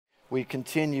we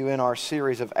continue in our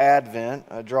series of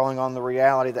Advent, drawing on the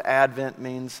reality that Advent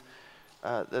means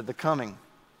the coming.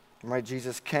 Right?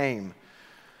 Jesus came.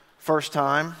 First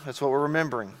time, that's what we're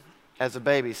remembering, as a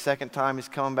baby. Second time, he's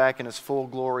coming back in his full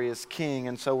glory as king.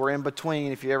 And so we're in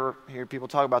between. If you ever hear people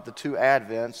talk about the two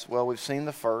Advents, well, we've seen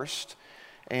the first,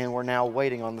 and we're now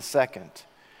waiting on the second.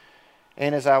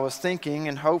 And as I was thinking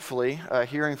and hopefully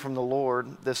hearing from the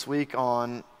Lord this week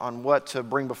on what to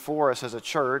bring before us as a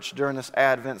church during this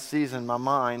Advent season, my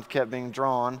mind kept being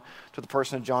drawn to the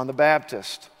person of John the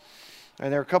Baptist.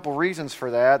 And there are a couple reasons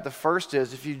for that. The first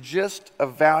is if you just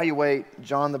evaluate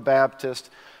John the Baptist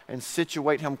and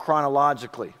situate him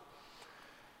chronologically.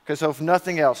 Because so if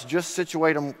nothing else, just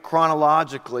situate him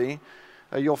chronologically,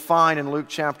 you'll find in Luke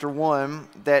chapter 1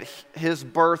 that his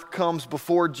birth comes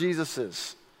before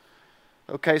Jesus's.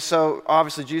 Okay, so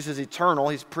obviously Jesus is eternal,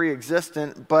 he's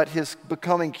pre-existent, but his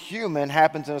becoming human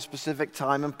happens in a specific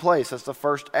time and place. That's the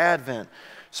first Advent.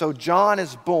 So John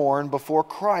is born before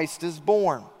Christ is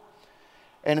born.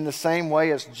 And in the same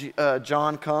way as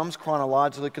John comes,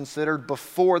 chronologically considered,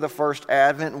 before the first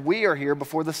Advent, we are here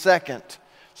before the second.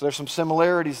 So there's some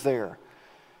similarities there.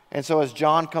 And so as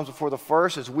John comes before the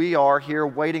first, as we are here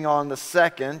waiting on the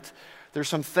second, there's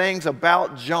some things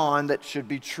about John that should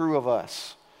be true of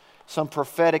us. Some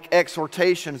prophetic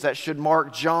exhortations that should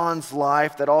mark John's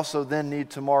life that also then need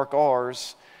to mark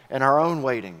ours and our own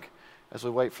waiting as we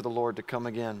wait for the Lord to come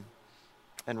again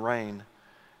and reign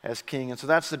as king. And so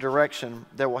that's the direction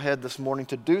that we'll head this morning.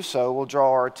 To do so, we'll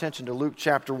draw our attention to Luke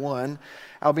chapter 1.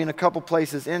 I'll be in a couple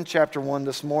places in chapter 1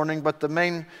 this morning, but the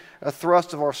main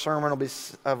thrust of our sermon will be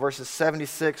verses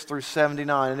 76 through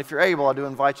 79. And if you're able, I do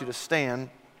invite you to stand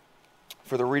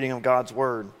for the reading of God's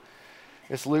Word.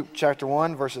 It's Luke chapter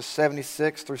 1, verses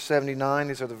 76 through 79.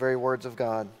 These are the very words of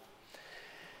God.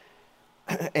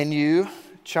 And you,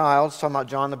 child, talking about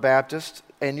John the Baptist,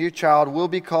 and you, child, will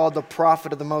be called the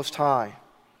prophet of the Most High.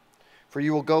 For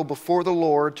you will go before the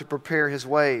Lord to prepare his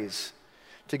ways,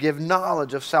 to give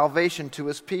knowledge of salvation to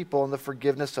his people and the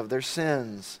forgiveness of their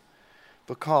sins,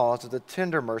 because of the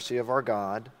tender mercy of our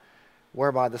God,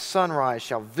 whereby the sunrise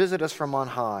shall visit us from on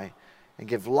high, and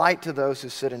give light to those who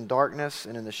sit in darkness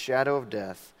and in the shadow of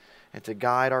death, and to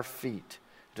guide our feet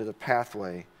to the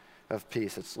pathway of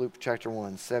peace. It's Luke chapter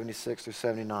 1, 76 through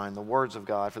 79, the words of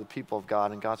God for the people of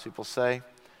God. And God's people say,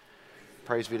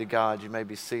 praise be to God. You may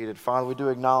be seated. Father, we do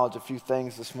acknowledge a few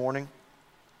things this morning,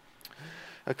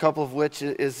 a couple of which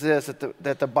is this,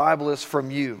 that the Bible is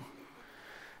from you.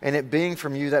 And it being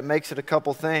from you, that makes it a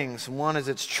couple things. One is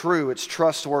it's true, it's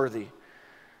trustworthy.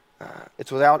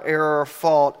 It's without error or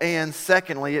fault. And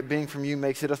secondly, it being from you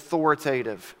makes it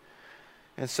authoritative.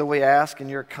 And so we ask in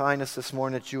your kindness this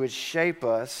morning that you would shape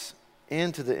us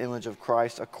into the image of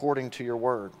Christ according to your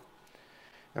word.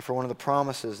 And for one of the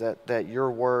promises that your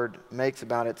word makes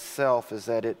about itself is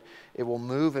that it will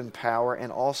move in power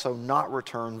and also not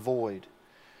return void.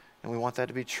 And we want that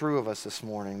to be true of us this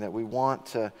morning, that we want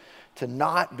to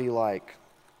not be like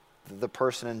the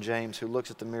person in James who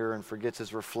looks at the mirror and forgets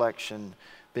his reflection,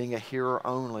 being a hearer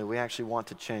only. We actually want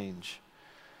to change,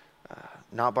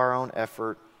 not by our own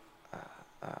effort,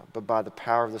 but by the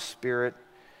power of the Spirit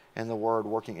and the Word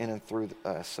working in and through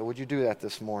us. So would you do that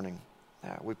this morning?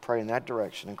 We pray in that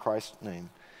direction in Christ's name.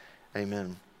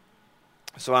 Amen.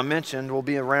 So I mentioned we'll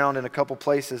be around in a couple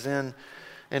places in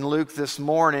Luke this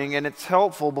morning, and it's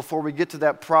helpful before we get to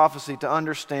that prophecy to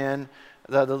understand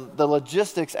the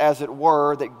logistics, as it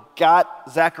were, that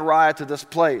got Zechariah to this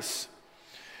place.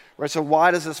 Right, so why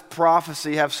does this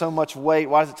prophecy have so much weight?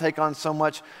 Why does it take on so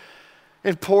much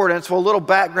importance? Well, a little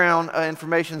background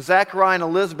information. Zechariah and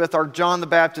Elizabeth are John the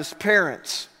Baptist's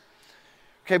parents.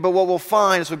 Okay, but what we'll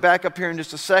find as we back up here in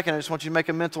just a second, I just want you to make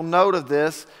a mental note of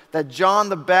this, that John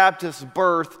the Baptist's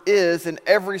birth is, in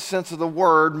every sense of the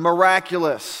word,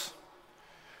 miraculous.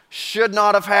 Should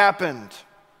not have happened.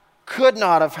 Could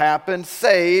not have happened,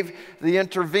 save the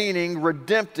intervening,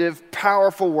 redemptive,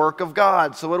 powerful work of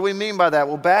God. So what do we mean by that?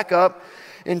 Well, back up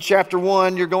in chapter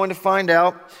 1, you're going to find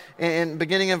out, and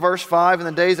beginning in verse 5, in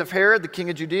the days of Herod, the king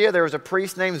of Judea, there was a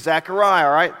priest named Zechariah,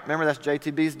 all right? Remember, that's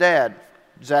JTB's dad,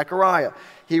 Zechariah.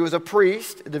 He was a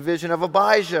priest, a division of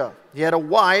Abijah. He had a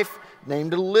wife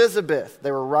named Elizabeth.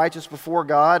 They were righteous before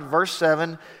God. Verse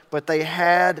 7, but they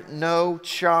had no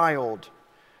child,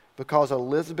 because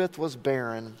Elizabeth was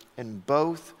barren, and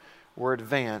both were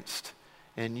advanced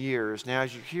in years. Now,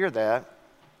 as you hear that,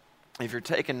 if you're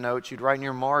taking notes, you'd write in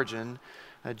your margin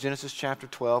Genesis chapter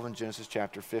 12 and Genesis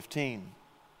chapter 15.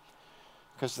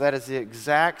 Because that is the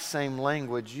exact same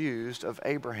language used of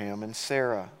Abraham and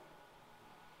Sarah.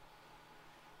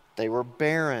 They were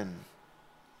barren,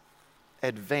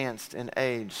 advanced in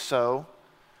age. So,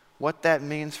 what that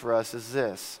means for us is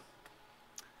this,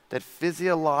 that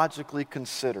physiologically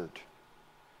considered,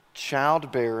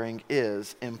 childbearing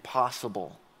is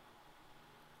impossible.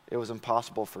 It was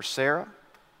impossible for Sarah. It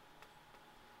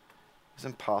was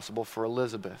impossible for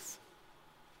Elizabeth.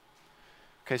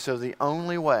 Okay, so the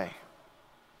only way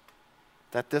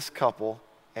that this couple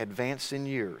advanced in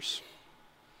years,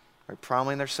 right,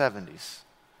 probably in their 70s,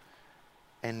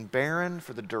 and barren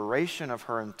for the duration of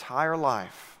her entire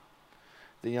life,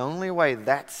 the only way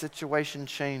that situation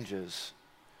changes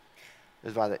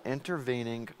is by the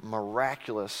intervening,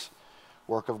 miraculous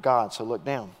work of God. So look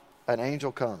down. An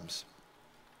angel comes,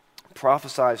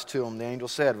 prophesies to him. The angel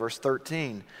said, verse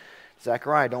 13,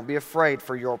 Zechariah, don't be afraid,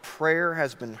 for your prayer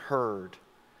has been heard,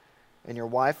 and your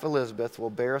wife Elizabeth will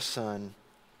bear a son,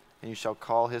 and you shall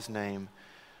call his name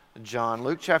John.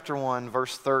 Luke chapter 1,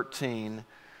 verse 13,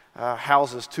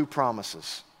 houses two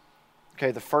promises.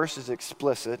 Okay, the first is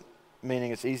explicit,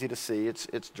 meaning it's easy to see.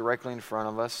 It's directly in front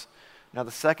of us. Now, the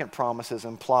second promise is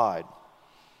implied.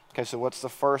 Okay, so what's the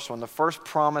first one? The first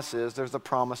promise is there's the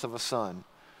promise of a son.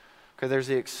 Okay, there's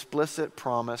the explicit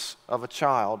promise of a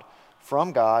child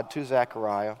from God to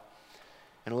Zechariah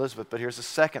and Elizabeth. But here's the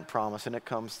second promise, and it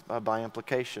comes by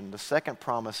implication. The second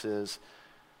promise is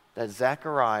that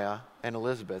Zechariah and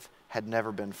Elizabeth had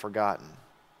never been forgotten.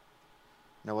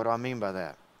 Now, what do I mean by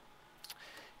that?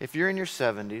 If you're in your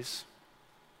 70s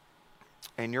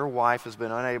and your wife has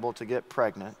been unable to get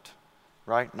pregnant,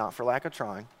 right? Not for lack of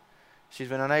trying. She's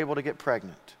been unable to get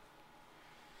pregnant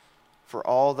for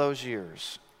all those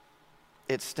years.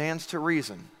 It stands to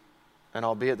reason, and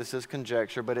albeit this is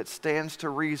conjecture, but it stands to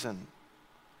reason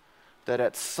that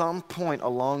at some point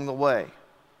along the way,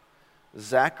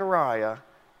 Zechariah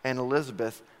and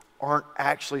Elizabeth aren't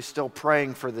actually still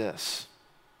praying for this.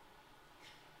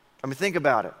 I mean, think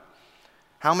about it.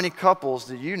 How many couples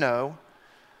do you know,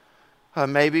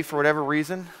 maybe for whatever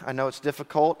reason, I know it's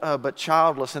difficult, but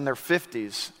childless in their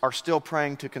 50s are still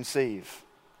praying to conceive?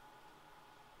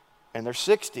 In their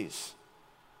 60s,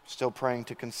 still praying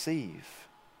to conceive.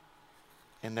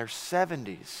 In their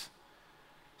 70s,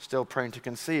 still praying to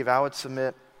conceive. I would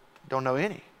submit, don't know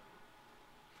any.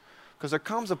 Because there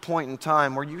comes a point in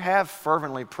time where you have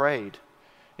fervently prayed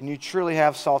and you truly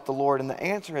have sought the Lord, and the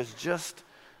answer has just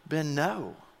been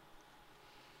no.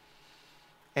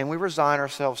 And we resign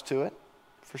ourselves to it,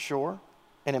 for sure,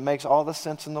 and it makes all the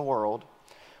sense in the world.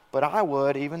 But I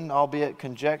would, even albeit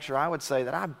conjecture, I would say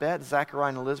that I bet Zechariah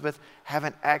and Elizabeth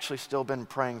haven't actually still been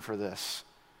praying for this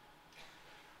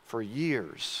for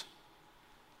years,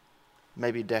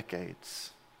 maybe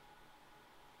decades.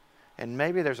 And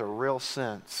maybe there's a real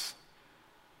sense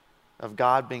of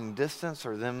God being distant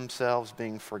or themselves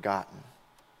being forgotten.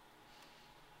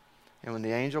 And when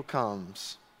the angel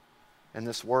comes and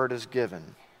this word is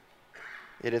given,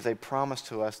 it is a promise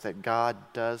to us that God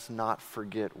does not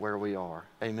forget where we are.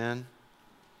 Amen?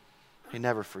 He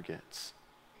never forgets.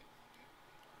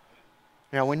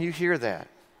 Now, when you hear that,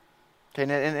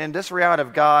 okay, and this reality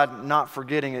of God not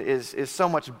forgetting is so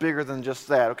much bigger than just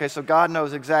that. Okay, so God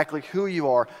knows exactly who you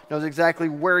are, knows exactly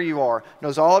where you are,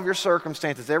 knows all of your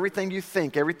circumstances, everything you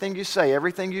think, everything you say,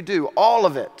 everything you do, all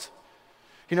of it.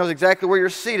 He knows exactly where you're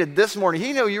seated this morning.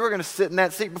 He knew you were going to sit in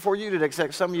that seat before you did,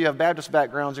 except some of you have Baptist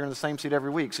backgrounds, you're in the same seat every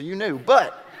week, so you knew.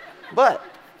 But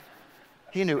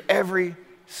He knew every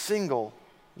single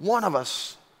one of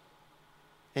us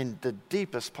in the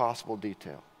deepest possible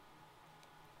detail.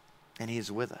 And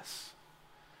He's with us.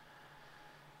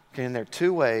 Okay, and there are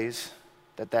two ways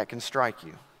that can strike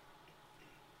you.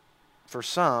 For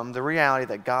some, the reality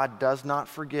that God does not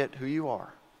forget who you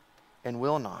are and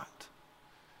will not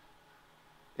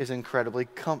is incredibly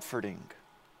comforting.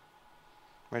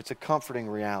 It's a comforting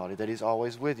reality that He's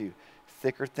always with you,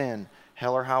 thick or thin,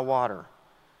 hell or high water,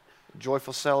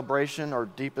 joyful celebration or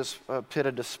deepest pit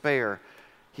of despair.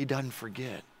 He doesn't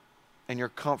forget, and you're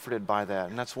comforted by that,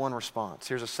 and that's one response.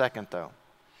 Here's a second, though.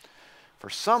 For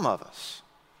some of us,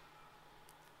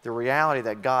 the reality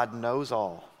that God knows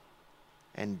all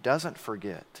and doesn't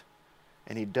forget,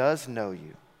 and He does know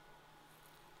you,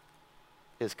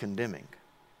 is condemning.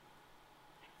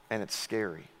 And it's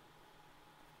scary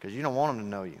because you don't want Him to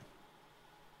know you.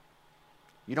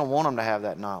 You don't want Him to have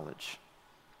that knowledge.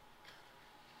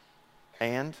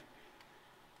 And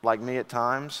like me at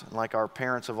times, and like our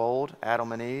parents of old,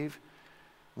 Adam and Eve,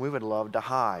 we would love to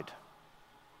hide.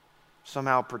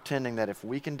 Somehow pretending that if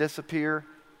we can disappear,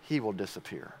 He will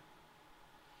disappear.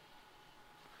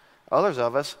 Others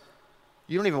of us,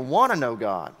 you don't even want to know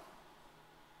God.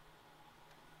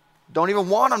 Don't even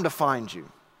want Him to find you.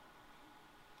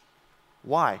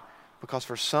 Why? Because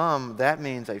for some, that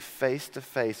means a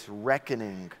face-to-face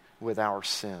reckoning with our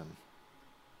sin.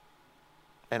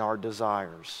 and our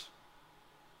desires.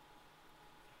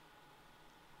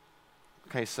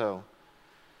 Okay, so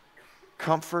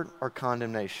comfort or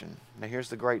condemnation. Now here's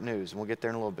the great news, and we'll get there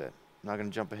in a little bit. I'm not going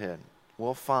to jump ahead.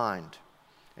 We'll find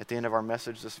at the end of our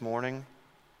message this morning,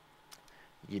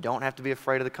 you don't have to be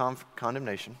afraid of the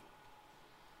condemnation.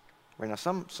 Right now,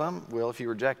 some will if you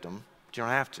reject them, but you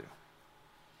don't have to.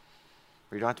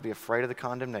 Or you don't have to be afraid of the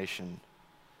condemnation.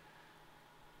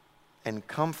 And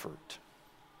comfort,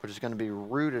 which is going to be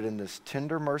rooted in this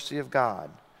tender mercy of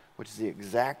God, which is the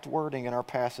exact wording in our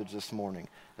passage this morning.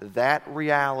 That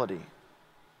reality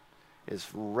is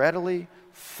readily,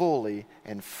 fully,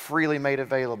 and freely made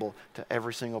available to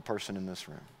every single person in this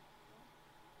room.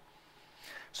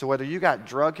 So whether you got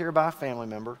drugged here by a family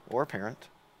member or a parent,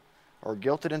 or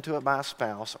guilted into it by a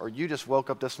spouse, or you just woke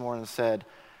up this morning and said,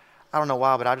 I don't know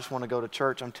why, but I just want to go to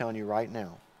church, I'm telling you right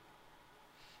now,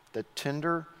 the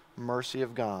tender mercy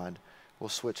of God will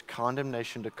switch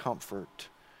condemnation to comfort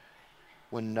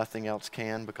when nothing else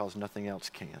can, because nothing else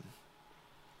can.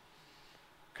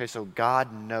 Okay, so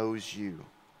God knows you.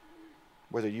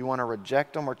 Whether you want to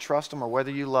reject Him or trust Him, or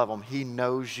whether you love Him, He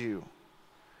knows you.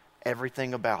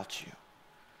 Everything about you.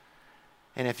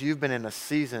 And if you've been in a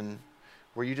season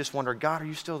where you just wonder, God, are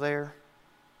you still there?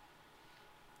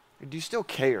 Do you still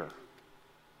care?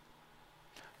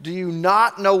 Do you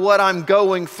not know what I'm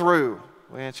going through?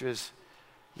 Well, the answer is,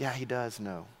 yeah, He does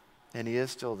know. And He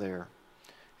is still there.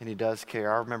 And He does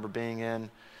care. I remember being in,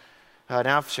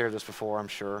 now I've shared this before, I'm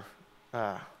sure,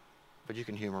 but you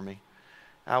can humor me.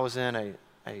 I was in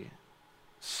a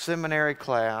seminary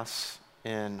class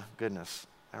in, goodness,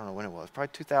 I don't know when it was, probably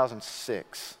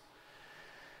 2006.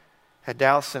 At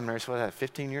Dallas Seminary, so what was that,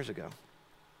 15 years ago.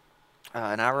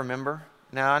 And I remember,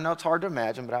 now I know it's hard to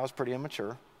imagine, but I was pretty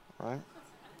immature, right?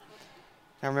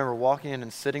 I remember walking in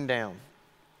and sitting down.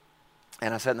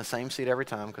 And I sat in the same seat every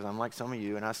time, because I'm like some of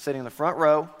you. And I was sitting in the front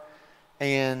row,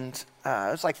 and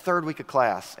it was like third week of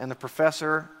class. And the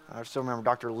professor, I still remember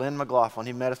Dr. Lynn McLaughlin,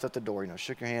 he met us at the door,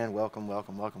 shook your hand, welcome,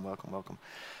 welcome, welcome, welcome, welcome.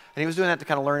 And he was doing that to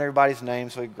kind of learn everybody's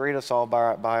names, so he greeted us all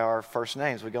by our first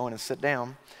names. We go in and sit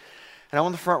down. And I'm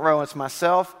in the front row, and it's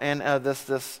myself and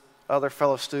this other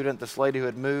fellow student, this lady who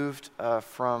had moved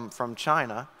from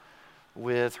China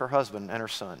with her husband and her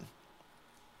son.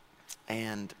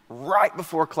 And right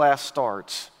before class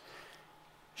starts,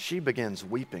 she begins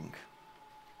weeping.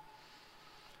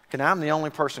 And I'm the only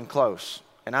person close.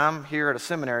 And I'm here at a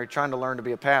seminary trying to learn to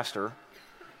be a pastor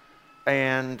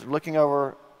and looking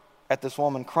over at this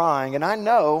woman crying. And I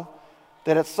know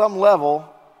that at some level,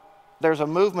 there's a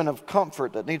movement of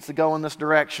comfort that needs to go in this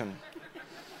direction.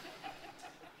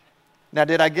 Now,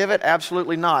 did I give it?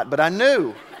 Absolutely not. But I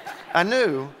knew,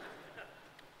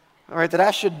 all right, that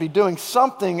I should be doing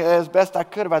something as best I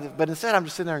could about it. But instead, I'm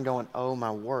just sitting there and going, oh,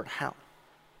 my word,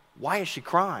 why is she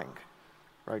crying?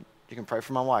 Right? You can pray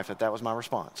for my wife that was my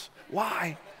response.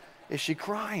 Why is she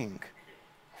crying?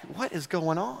 What is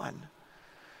going on?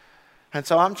 And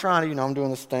so I'm trying to, I'm doing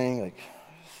this thing,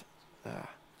 like,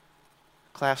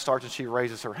 class starts and she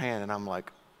raises her hand, and I'm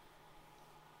like,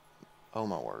 oh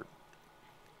my word.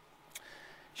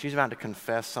 She's about to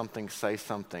confess something, say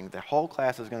something. The whole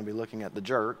class is going to be looking at the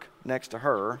jerk next to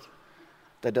her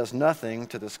that does nothing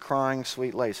to this crying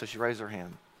sweet lady. So she raised her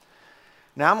hand.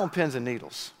 Now I'm on pins and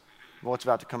needles of what's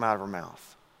about to come out of her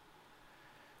mouth.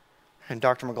 And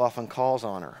Dr. McLaughlin calls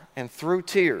on her. And through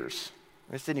tears,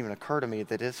 this didn't even occur to me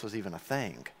that this was even a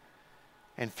thing.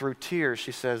 And through tears,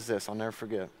 she says this, I'll never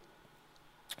forget.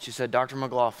 She said, Dr.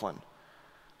 McLaughlin,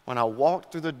 when I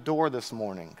walked through the door this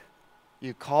morning,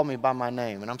 you called me by my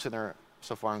name. And I'm sitting there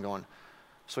so far, I'm going,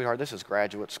 sweetheart, this is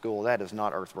graduate school. That is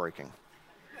not earth-breaking.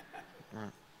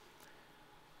 Right.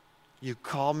 You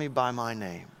called me by my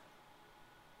name.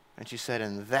 And she said,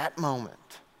 in that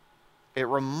moment, it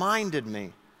reminded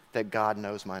me that God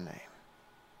knows my name.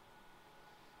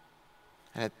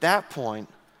 And at that point,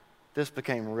 this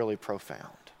became really profound.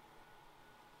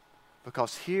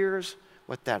 Because here's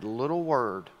what that little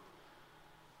word,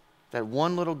 that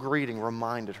one little greeting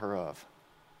reminded her of.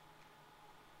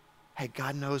 Hey,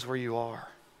 God knows where you are.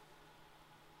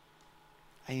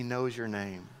 And He knows your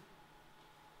name.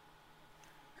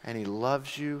 And He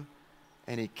loves you,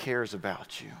 and He cares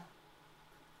about you.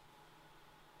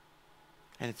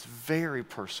 And it's very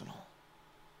personal.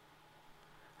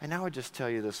 And I would just tell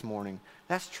you this morning,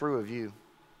 that's true of you.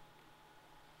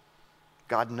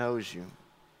 God knows you.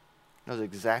 Knows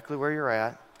exactly where you're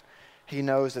at. He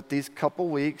knows that these couple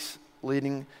weeks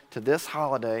leading to this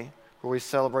holiday where we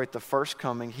celebrate the first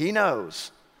coming, He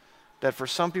knows that for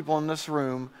some people in this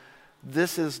room,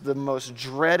 this is the most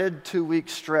dreaded 2-week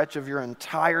stretch of your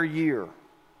entire year.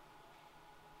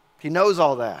 He knows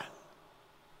all that.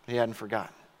 He hadn't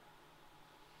forgotten.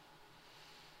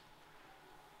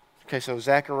 Okay, so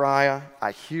Zechariah,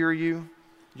 I hear you.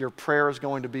 Your prayer is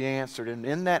going to be answered. And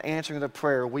in that answering of the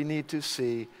prayer, we need to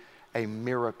see a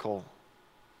miracle.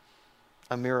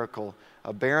 A miracle.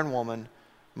 A barren woman,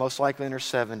 most likely in her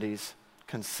 70s,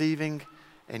 conceiving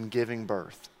and giving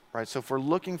birth. Right? So if we're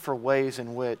looking for ways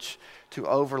in which to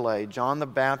overlay John the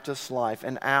Baptist's life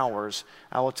and ours,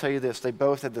 I will tell you this, they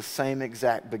both had the same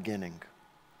exact beginning.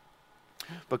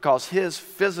 Because his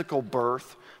physical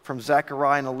birth from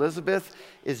Zechariah and Elizabeth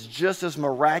is just as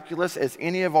miraculous as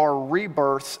any of our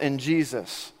rebirths in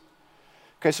Jesus.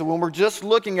 Okay, so when we're just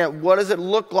looking at what does it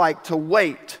look like to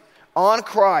wait on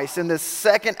Christ in this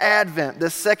second advent,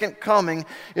 this second coming,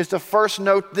 is to first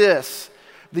note this.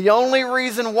 The only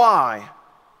reason why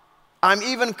I'm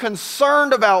even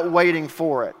concerned about waiting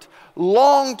for it,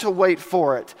 long to wait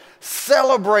for it,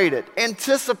 celebrate it,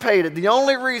 anticipate it. The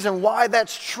only reason why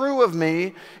that's true of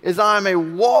me is I'm a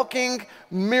walking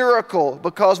miracle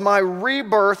because my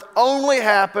rebirth only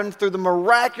happened through the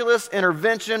miraculous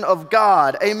intervention of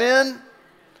God. Amen?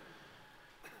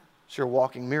 So you're a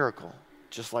walking miracle,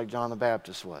 just like John the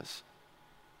Baptist was.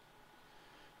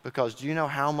 Because do you know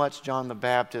how much John the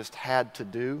Baptist had to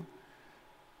do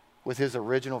with his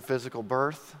original physical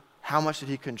birth? How much did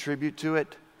he contribute to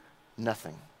it?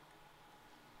 Nothing.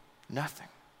 Nothing.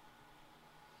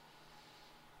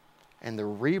 And the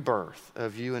rebirth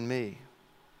of you and me,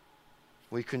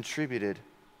 we contributed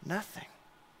nothing.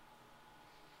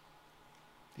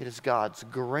 It is God's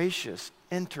gracious,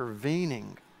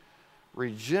 intervening,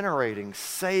 regenerating,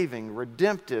 saving,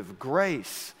 redemptive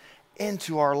grace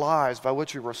into our lives by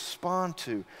which we respond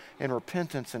to in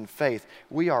repentance and faith.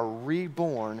 We are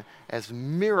reborn as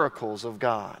miracles of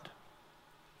God.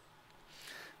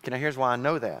 Okay, now here's why I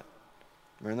know that.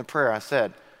 In the prayer I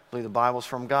said, I believe the Bible's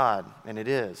from God, and it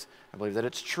is. I believe that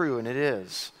it's true, and it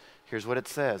is. Here's what it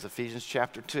says, Ephesians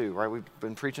chapter 2, right? We've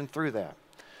been preaching through that.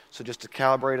 So just to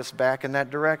calibrate us back in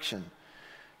that direction,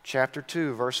 chapter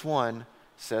 2, verse 1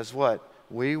 says what?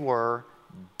 We were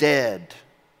dead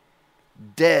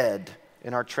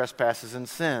in our trespasses and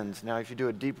sins. Now, if you do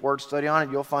a deep word study on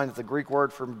it, you'll find that the Greek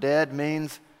word for dead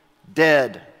means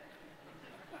dead.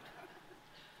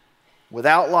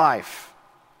 Without life.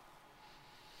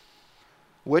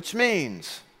 Which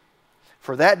means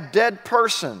for that dead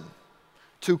person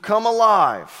to come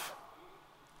alive,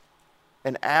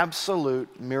 an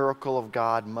absolute miracle of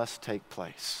God must take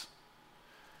place.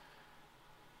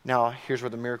 Now, here's where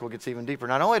the miracle gets even deeper.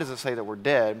 Not only does it say that we're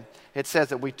dead, it says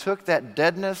that we took that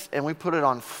deadness and we put it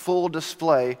on full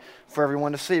display for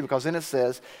everyone to see, because then it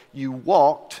says, you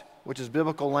walked, which is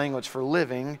biblical language for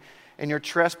living, in your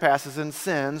trespasses and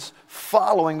sins,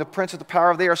 following the prince of the power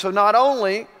of the air. So not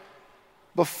only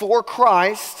before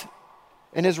Christ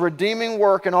and his redeeming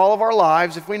work in all of our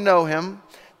lives, if we know him,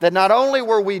 that not only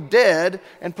were we dead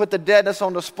and put the deadness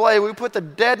on display, we put the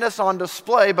deadness on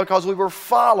display because we were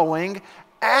following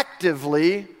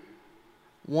actively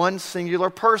one singular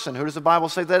person. Who does the Bible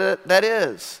say that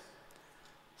is?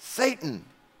 Satan.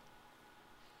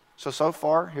 So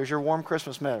far, here's your warm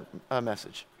Christmas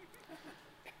message.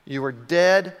 You were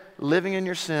dead, living in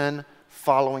your sin,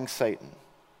 following Satan.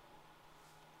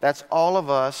 That's all of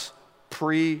us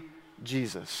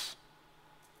pre-Jesus.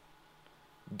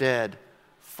 Dead,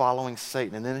 following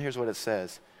Satan. And then here's what it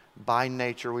says. By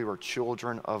nature, we were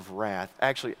children of wrath.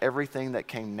 Actually, everything that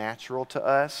came natural to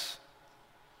us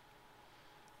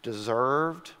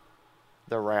deserved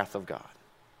the wrath of God.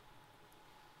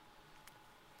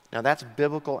 Now, that's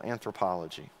biblical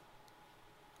anthropology.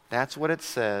 That's what it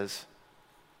says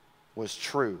was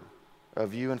true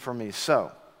of you and for me.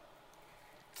 So,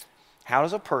 how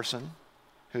does a person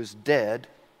who's dead,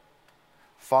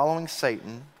 following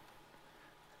Satan,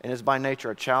 and is by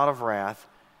nature a child of wrath,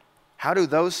 how do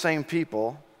those same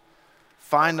people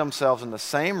find themselves in the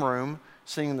same room,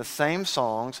 singing the same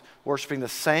songs, worshiping the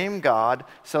same God,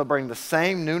 celebrating the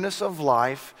same newness of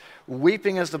life,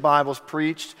 weeping as the Bible's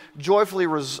preached, joyfully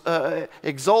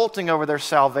exulting over their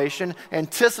salvation,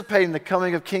 anticipating the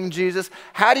coming of King Jesus?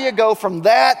 How do you go from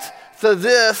that to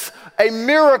this, a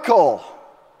miracle?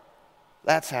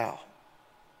 That's how.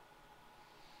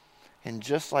 And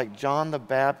just like John the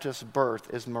Baptist's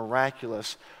birth is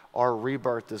miraculous, our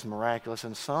rebirth is miraculous.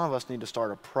 And some of us need to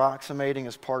start approximating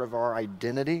as part of our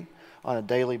identity on a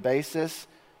daily basis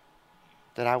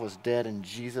that I was dead and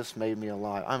Jesus made me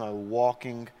alive. I'm a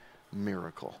walking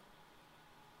miracle.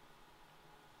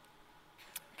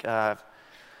 You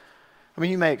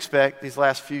may expect these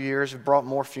last few years have brought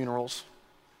more funerals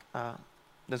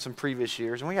than some previous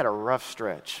years. And we had a rough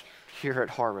stretch here at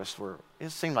Harvest where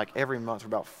it seemed like every month for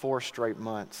about 4 straight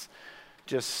months,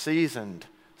 just seasoned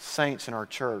saints in our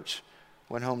church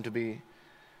went home to be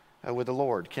with the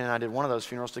Lord. Ken and I did one of those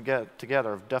funerals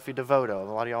together of Duffy Devoto.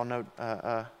 A lot of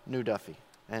y'all knew Duffy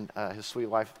and his sweet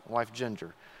wife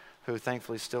Ginger, who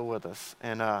thankfully is still with us.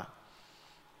 And I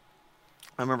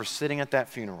remember sitting at that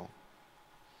funeral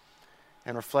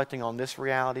and reflecting on this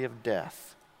reality of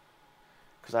death,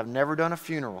 because I've never done a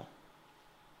funeral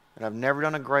and I've never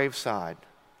done a graveside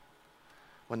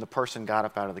when the person got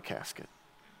up out of the casket.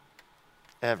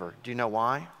 Ever. Do you know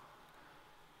why?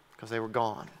 Because they were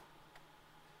gone.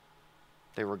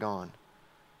 They were gone.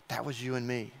 That was you and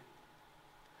me.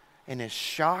 And as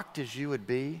shocked as you would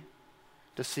be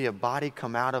to see a body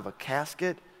come out of a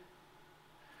casket,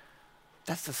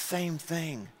 that's the same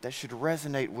thing that should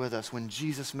resonate with us when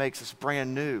Jesus makes us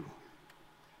brand new.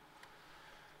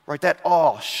 Right? That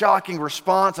shocking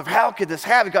response of, how could this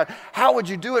happen? God, how would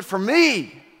you do it for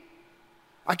me?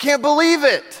 I can't believe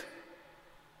it.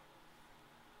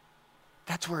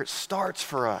 That's where it starts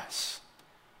for us.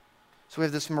 So we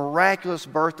have this miraculous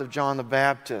birth of John the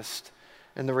Baptist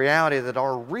and the reality that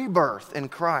our rebirth in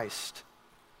Christ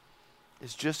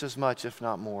is just as much, if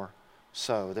not more,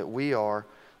 so that we are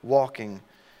walking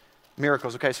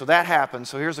miracles. Okay, so that happens.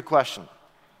 So here's the question.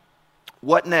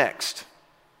 What next?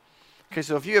 Okay,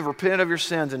 so if you have repented of your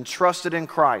sins and trusted in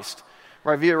Christ,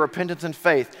 right, via repentance and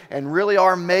faith, and really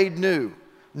are made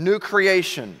new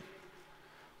creation,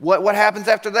 what happens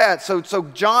after that? So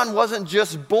John wasn't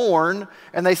just born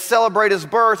and they celebrate his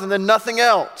birth and then nothing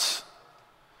else.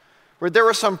 Where there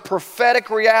were some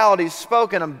prophetic realities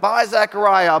spoken by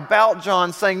Zechariah about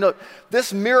John, saying, look,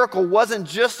 this miracle wasn't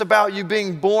just about you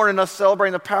being born and us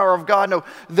celebrating the power of God. No,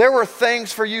 there were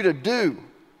things for you to do.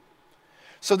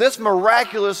 So this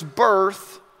miraculous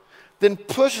birth then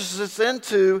pushes us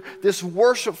into this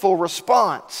worshipful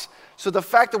response. So the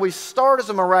fact that we start as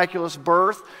a miraculous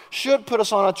birth should put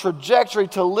us on a trajectory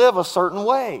to live a certain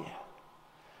way.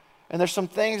 And there's some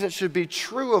things that should be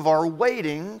true of our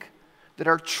waiting that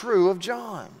are true of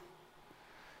John.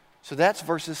 So that's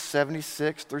verses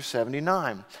 76 through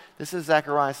 79. This is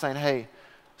Zechariah saying, hey,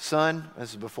 son,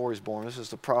 this is before he's born. This is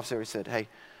the prophecy where he said, hey,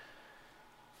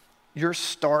 your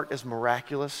start is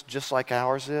miraculous just like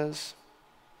ours is,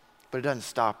 but it doesn't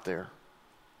stop there.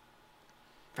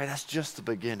 Right? That's just the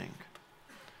beginning.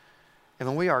 And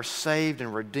when we are saved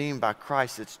and redeemed by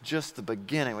Christ, it's just the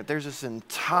beginning. But there's this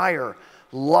entire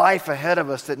life ahead of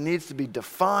us that needs to be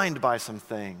defined by some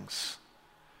things.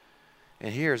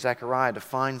 And here Zechariah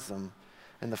defines them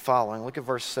in the following. Look at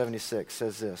verse 76. It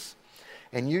says this,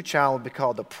 and you, child, will be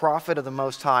called the prophet of the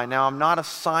Most High. Now, I'm not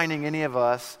assigning any of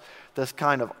us this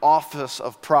kind of office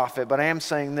of prophet, but I am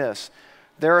saying this.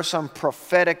 There are some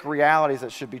prophetic realities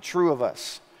that should be true of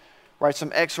us. Right,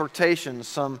 some exhortations,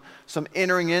 some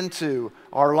entering into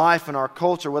our life and our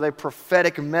culture with a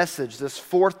prophetic message, this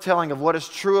forthtelling of what is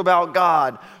true about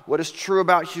God, what is true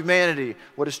about humanity,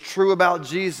 what is true about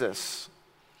Jesus.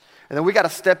 And then we got to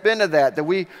step into that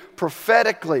we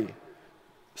prophetically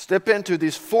step into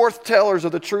these forthtellers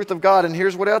of the truth of God. And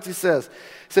here's what else he says.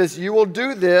 He says, you will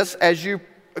do this as you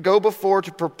go before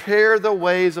to prepare the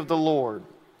ways of the Lord.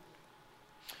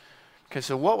 Okay,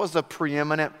 so what was the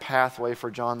preeminent pathway for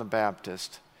John the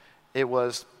Baptist? It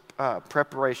was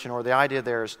preparation, or the idea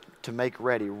there is to make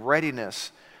ready,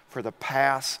 readiness for the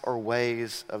paths or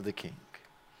ways of the King.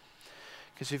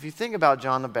 Because if you think about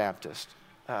John the Baptist,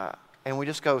 and we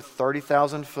just go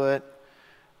 30,000 foot,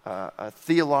 a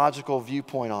theological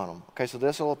viewpoint on him. Okay, so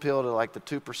this will appeal to like the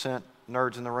 2%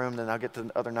 nerds in the room, then I'll get to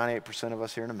the other 98% of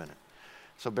us here in a minute.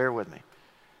 So bear with me.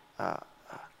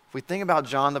 If we think about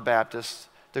John the Baptist,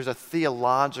 there's a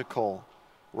theological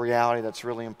reality that's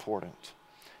really important.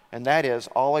 And that is,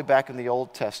 all the way back in the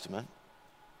Old Testament,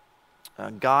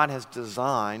 God has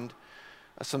designed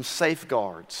some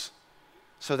safeguards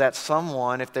so that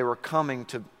someone, if they were coming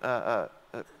to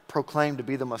proclaim to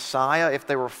be the Messiah, if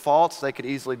they were false, they could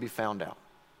easily be found out.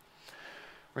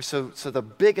 So the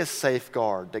biggest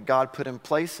safeguard that God put in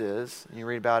place is, and you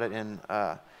read about it in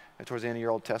towards the end of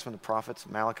your Old Testament, the prophets,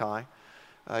 Malachi,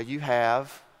 you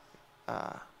have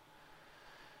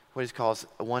what he calls,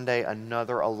 one day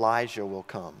another Elijah will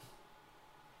come.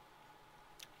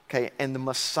 Okay, and the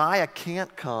Messiah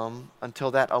can't come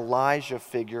until that Elijah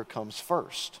figure comes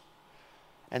first.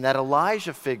 And that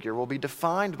Elijah figure will be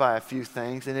defined by a few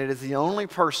things, and it is the only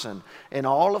person in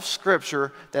all of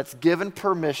Scripture that's given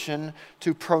permission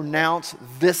to pronounce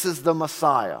this is the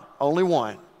Messiah. Only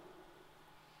one.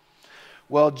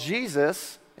 Well,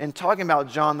 Jesus, in talking about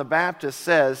John the Baptist,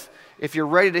 says, if you're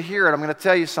ready to hear it, I'm going to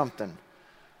tell you something.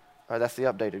 That's the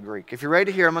updated Greek. If you're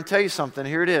ready to hear it, I'm going to tell you something.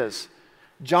 Here it is.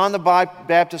 John the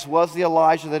Baptist was the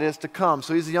Elijah that is to come.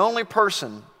 So he's the only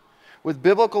person with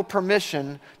biblical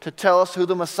permission to tell us who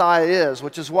the Messiah is,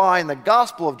 which is why in the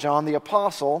Gospel of John, the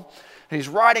apostle, he's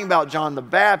writing about John the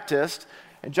Baptist,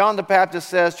 and John the Baptist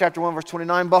says, chapter 1, verse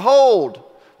 29, "Behold,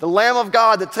 the Lamb of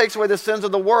God that takes away the sins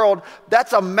of the world."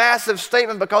 That's a massive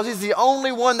statement because he's the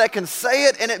only one that can say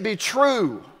it and it be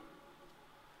true.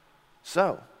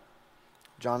 So,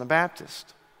 John the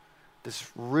Baptist,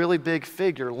 this really big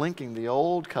figure linking the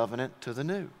old covenant to the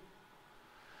new.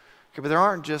 Okay, but there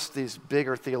aren't just these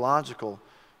bigger theological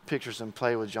pictures in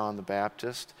play with John the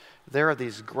Baptist. There are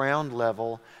these ground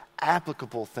level,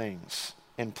 applicable things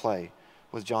in play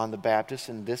with John the Baptist,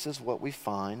 and this is what we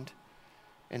find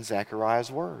in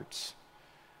Zechariah's words.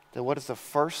 That what is the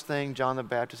first thing John the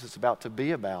Baptist is about to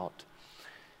be about?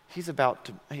 He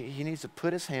needs to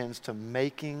put his hands to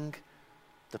making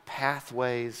the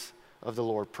pathways of the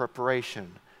Lord,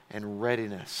 preparation and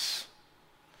readiness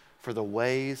for the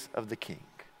ways of the King.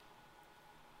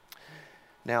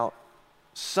 Now,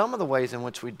 some of the ways in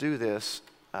which we do this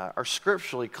are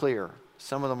scripturally clear.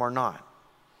 Some of them are not.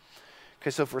 Okay,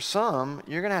 so for some,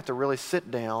 you're going to have to really sit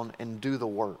down and do the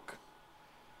work.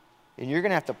 And you're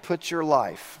going to have to put your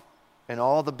life in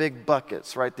all the big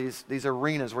buckets, right? These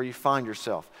arenas where you find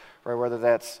yourself, right? Whether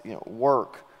that's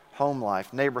work, home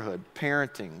life, neighborhood,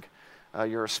 parenting,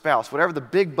 you're a spouse, whatever the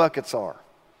big buckets are.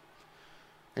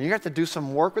 And you have to do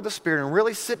some work with the Spirit and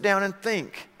really sit down and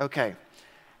think, okay,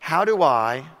 how do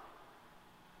I,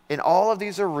 in all of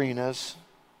these arenas,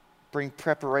 bring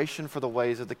preparation for the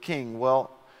ways of the King?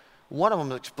 Well, one of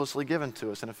them is explicitly given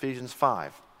to us in Ephesians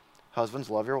 5. Husbands,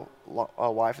 love your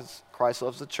wife as Christ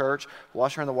loves the church.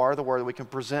 Wash her in the water of the word, that we can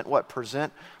present what?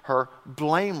 Present her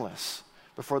blameless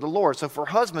before the Lord. So for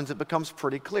husbands, it becomes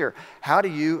pretty clear. How do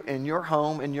you, in your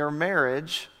home, in your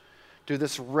marriage, do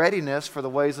this readiness for the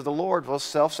ways of the Lord? Well,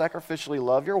 self-sacrificially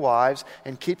love your wives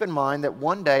and keep in mind that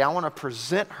one day I want to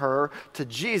present her to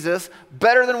Jesus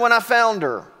better than when I found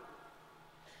her.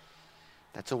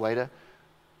 That's a way to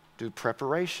do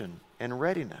preparation and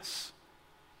readiness.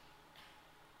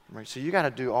 Right? So you got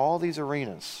to do all these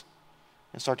arenas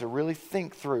and start to really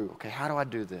think through, okay, how do I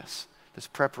do this? This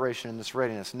preparation and this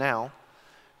readiness. Now,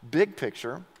 big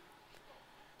picture,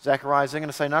 Zechariah is going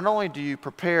to say, not only do you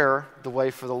prepare the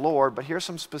way for the Lord, but here's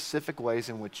some specific ways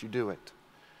in which you do it.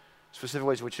 Specific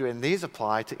ways in which you do it. And these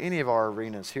apply to any of our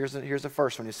arenas. Here's the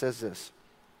first one. He says this.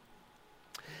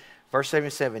 Verse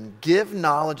 77, "Give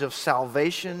knowledge of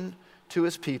salvation to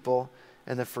his people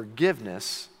and the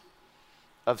forgiveness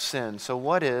of sin." So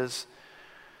what is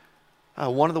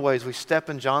one of the ways we step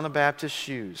in John the Baptist's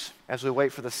shoes as we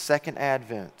wait for the second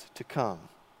advent to come?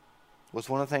 Was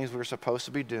one of the things we were supposed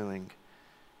to be doing.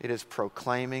 It is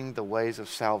proclaiming the ways of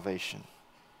salvation.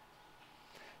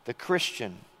 The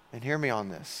Christian, and hear me on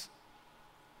this,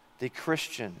 the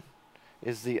Christian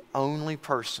is the only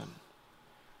person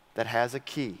that has a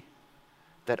key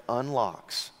that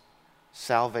unlocks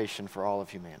salvation for all of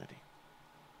humanity.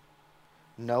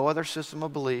 No other system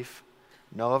of belief,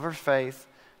 no other faith,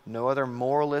 no other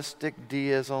moralistic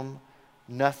deism,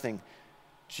 nothing.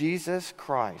 Jesus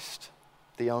Christ,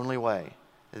 the only way.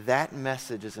 That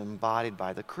message is embodied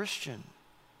by the Christian.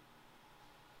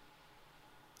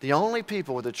 The only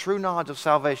people with a true knowledge of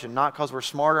salvation, not because we're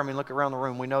smarter. I mean, look around the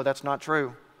room. We know that's not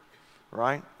true,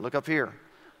 right? Look up here.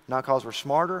 Not because we're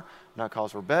smarter, not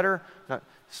because we're better.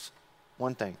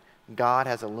 One thing. God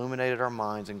has illuminated our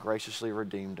minds and graciously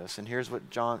redeemed us. And here's what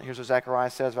Zechariah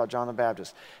says about John the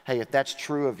Baptist. Hey, if that's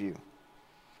true of you,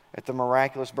 if the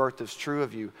miraculous birth is true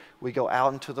of you, we go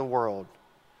out into the world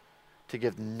to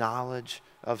give knowledge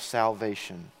of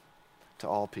salvation to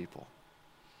all people.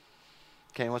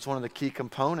 Okay, and what's one of the key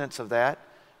components of that?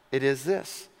 It is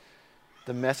this,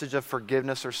 the message of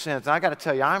forgiveness or sins. And I got to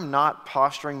tell you, I'm not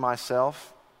posturing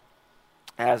myself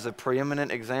as a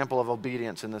preeminent example of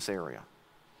obedience in this area.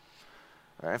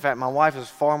 In fact, my wife is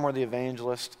far more the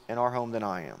evangelist in our home than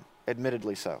I am,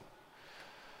 admittedly so.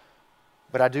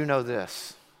 But I do know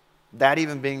this, that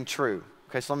even being true,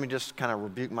 okay, so let me just kind of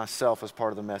rebuke myself as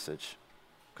part of the message,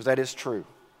 because that is true.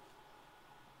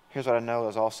 Here's what I know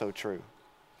is also true.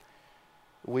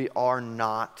 We are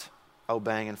not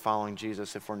obeying and following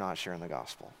Jesus if we're not sharing the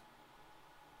gospel.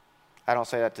 I don't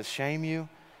say that to shame you.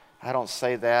 I don't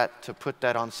say that to put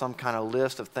that on some kind of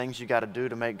list of things you got to do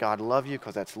to make God love you,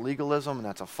 because that's legalism and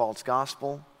that's a false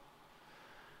gospel.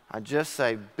 I just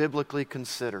say, biblically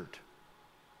considered,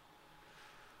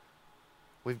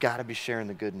 we've got to be sharing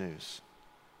the good news.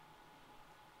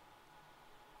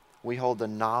 We hold the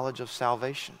knowledge of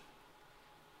salvation.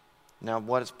 Now,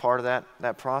 what is part of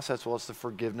that process? Well, it's the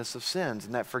forgiveness of sins.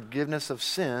 And that forgiveness of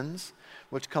sins,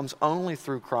 which comes only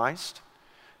through Christ,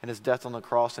 and his death on the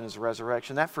cross and his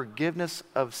resurrection, that forgiveness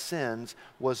of sins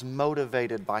was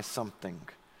motivated by something.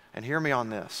 And hear me on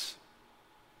this.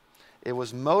 It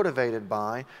was motivated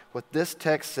by what this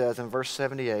text says in verse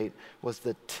 78 was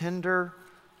the tender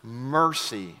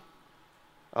mercy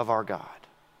of our God.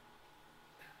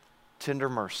 Tender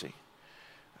mercy.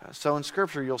 So in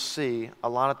Scripture, you'll see a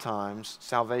lot of times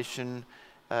salvation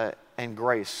and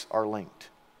grace are linked.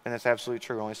 And it's absolutely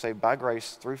true. We're only saved by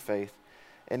grace through faith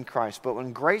in Christ. But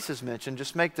when grace is mentioned,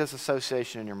 just make this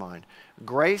association in your mind.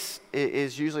 Grace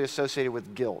is usually associated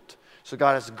with guilt. So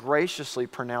God has graciously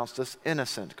pronounced us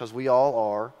innocent because we all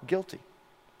are guilty.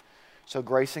 So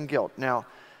grace and guilt. Now,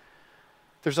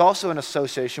 there's also an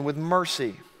association with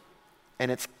mercy. And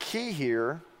it's key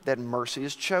here that mercy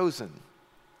is chosen.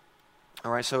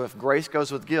 All right, so if grace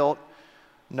goes with guilt,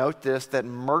 note this, that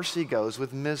mercy goes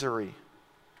with misery.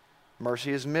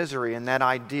 Mercy is misery, and that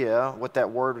idea, what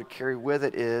that word would carry with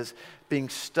it is being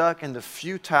stuck in the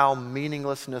futile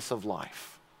meaninglessness of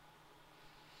life.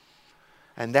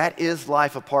 And that is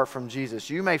life apart from Jesus.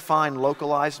 You may find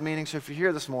localized meaning, so if you're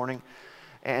here this morning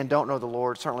and don't know the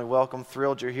Lord, certainly welcome,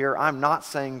 thrilled you're here. I'm not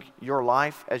saying your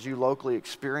life as you locally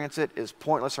experience it is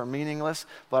pointless or meaningless,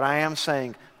 but I am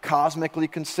saying cosmically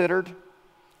considered,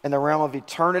 in the realm of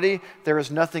eternity, there is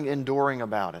nothing enduring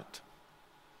about it.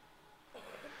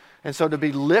 And so to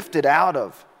be lifted out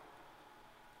of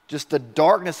just the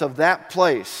darkness of that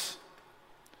place,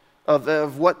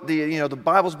 of what the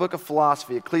Bible's book of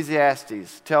philosophy,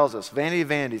 Ecclesiastes, tells us, vanity of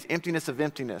vanities, emptiness of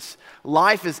emptiness.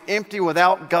 Life is empty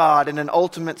without God in an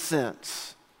ultimate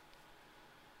sense.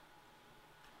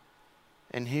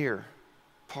 And here,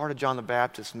 part of John the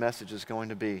Baptist's message is going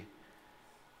to be,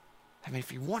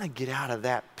 if you want to get out of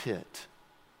that pit,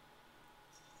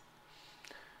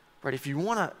 right, if you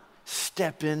want to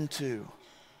step into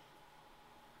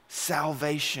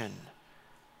salvation,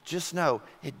 just know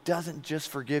it doesn't just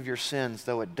forgive your sins,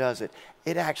 though it does it.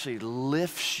 It actually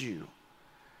lifts you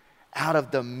out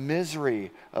of the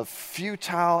misery of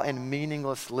futile and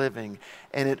meaningless living,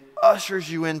 and it ushers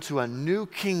you into a new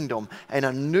kingdom and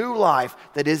a new life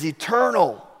that is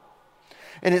eternal.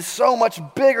 And it's so much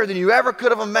bigger than you ever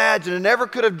could have imagined and ever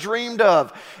could have dreamed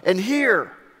of. And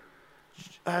here,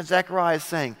 Zechariah is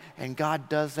saying, and God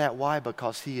does that, why?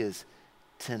 Because he is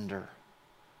tender.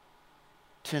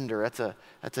 Tender,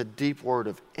 that's a deep word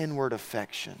of inward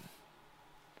affection.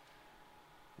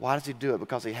 Why does he do it?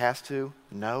 Because he has to?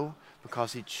 No,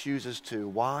 because he chooses to.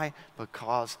 Why?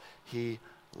 Because he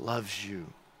loves you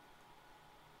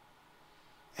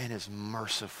and is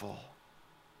merciful.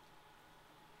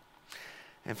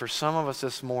 And for some of us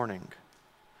this morning,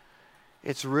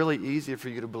 it's really easy for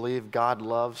you to believe God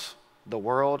loves the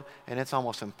world, and it's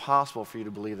almost impossible for you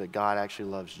to believe that God actually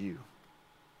loves you.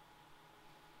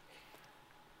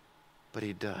 But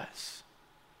he does.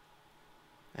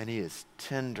 And he is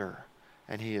tender,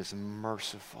 and he is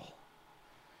merciful.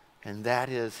 And that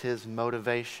is his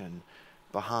motivation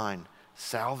behind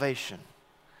salvation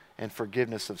and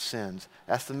forgiveness of sins.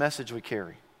 That's the message we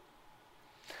carry.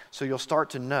 So you'll start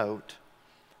to note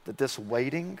that this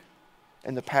waiting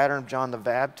in the pattern of John the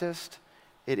Baptist,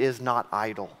 it is not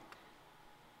idle.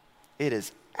 It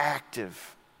is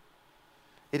active.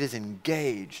 It is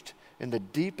engaged in the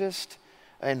deepest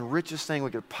and richest thing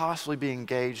we could possibly be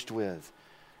engaged with.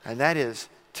 And that is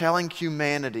telling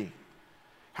humanity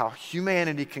how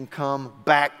humanity can come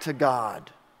back to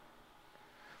God,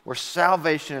 where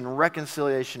salvation and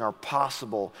reconciliation are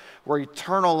possible, where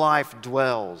eternal life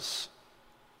dwells.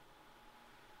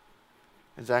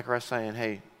 And Zechariah saying,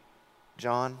 hey,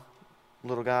 John,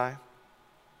 little guy,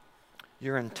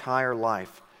 your entire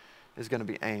life is going to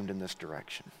be aimed in this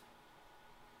direction.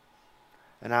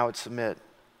 And I would submit,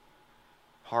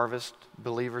 Harvest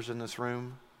believers in this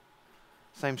room,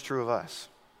 same's true of us.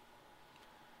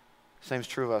 Same's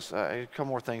true of us. A couple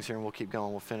more things here and we'll keep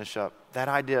going. We'll finish up. That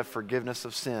idea of forgiveness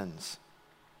of sins.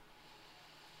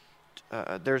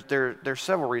 There's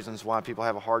several reasons why people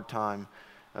have a hard time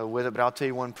with it, but I'll tell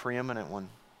you one preeminent one.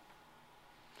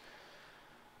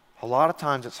 A lot of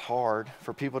times it's hard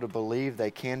for people to believe they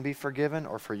can be forgiven,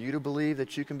 or for you to believe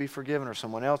that you can be forgiven, or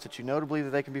someone else that you know to believe that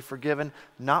they can be forgiven,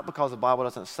 not because the Bible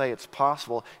doesn't say it's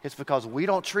possible, it's because we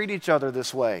don't treat each other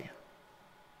this way.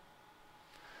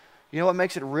 You know what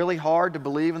makes it really hard to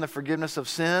believe in the forgiveness of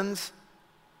sins?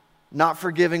 Not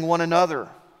forgiving one another.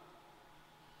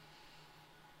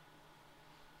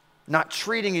 Not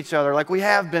treating each other like we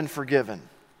have been forgiven.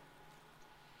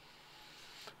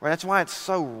 Right? That's why it's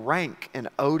so rank and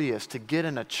odious to get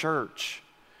in a church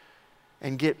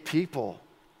and get people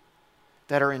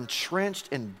that are entrenched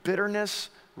in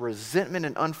bitterness, resentment,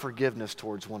 and unforgiveness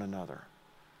towards one another.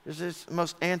 It's just the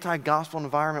most anti-gospel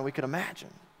environment we could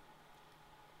imagine.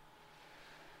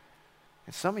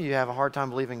 And some of you have a hard time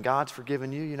believing God's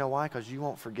forgiven you. You know why? Because you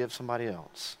won't forgive somebody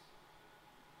else.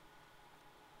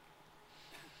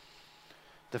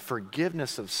 The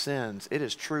forgiveness of sins, it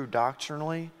is true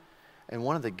doctrinally, and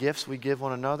one of the gifts we give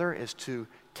one another is to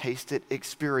taste it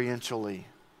experientially.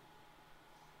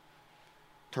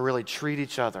 To really treat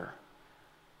each other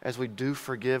as we do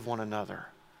forgive one another.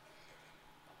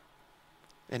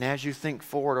 And as you think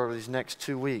forward over these next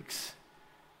 2 weeks,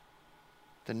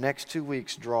 the next 2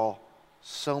 weeks draw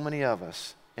so many of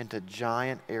us into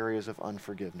giant areas of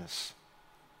unforgiveness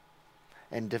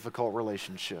and difficult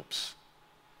relationships.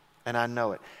 And I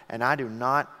know it. And I do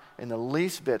not in the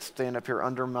least bit stand up here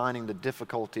undermining the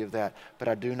difficulty of that. But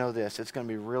I do know this. It's going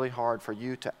to be really hard for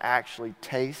you to actually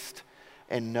taste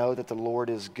and know that the Lord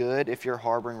is good if you're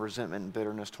harboring resentment and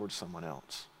bitterness towards someone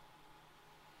else.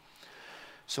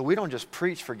 So we don't just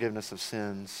preach forgiveness of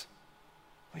sins.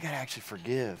 We got to actually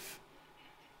forgive.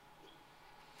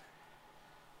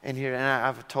 And here, and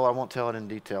I won't tell it in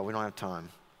detail. We don't have time.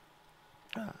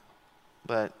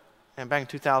 But back in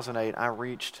 2008,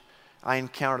 I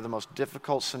encountered the most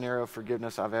difficult scenario of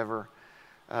forgiveness I've ever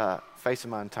faced in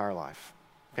my entire life.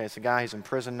 Okay, it's a guy, he's in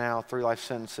prison now, 3 life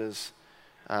sentences.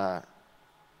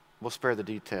 We'll spare the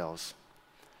details.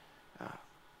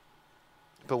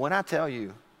 But when I tell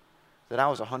you that I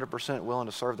was 100% willing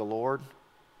to serve the Lord,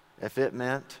 if it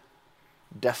meant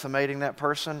decimating that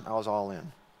person, I was all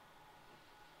in.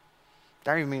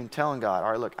 That didn't even mean telling God,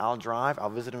 all right, look, I'll drive, I'll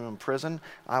visit him in prison,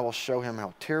 I will show him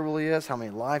how terrible he is, how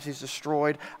many lives he's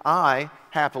destroyed. I,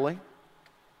 happily,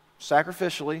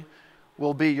 sacrificially,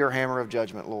 will be your hammer of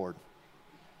judgment, Lord.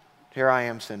 Here I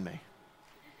am, send me.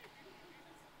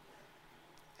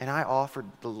 And I offered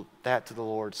that to the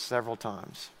Lord several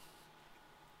times.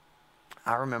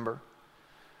 I remember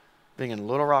being in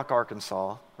Little Rock,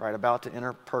 Arkansas, right about to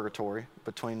enter purgatory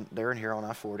between there and here on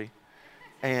I-40.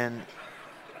 And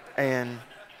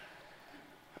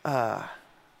I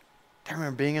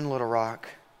remember being in Little Rock,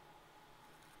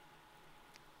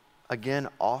 again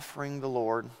offering the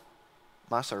Lord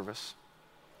my service,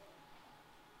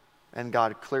 and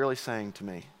God clearly saying to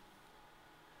me,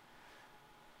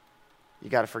 you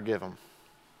got to forgive him.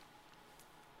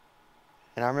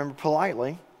 And I remember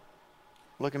politely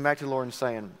looking back to the Lord and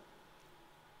saying,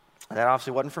 that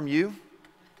obviously wasn't from you.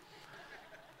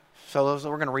 So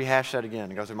we're going to rehash that again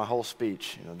and go through my whole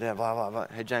speech. Blah, blah, blah.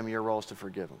 Hey, Jamie, your role is to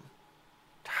forgive him.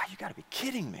 You got to be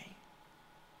kidding me.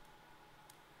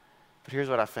 But here's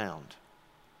what I found.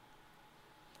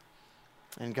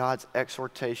 And God's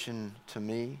exhortation to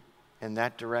me in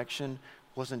that direction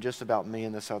wasn't just about me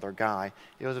and this other guy.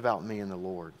 It was about me and the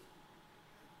Lord.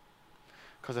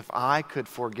 Because if I could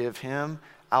forgive him,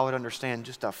 I would understand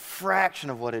just a fraction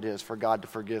of what it is for God to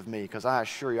forgive me. Because I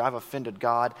assure you, I've offended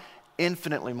God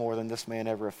infinitely more than this man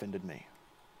ever offended me.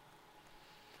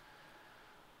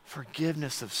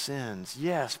 Forgiveness of sins.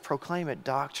 Yes, proclaim it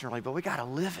doctrinally, but we got to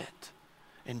live it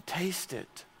and taste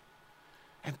it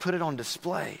and put it on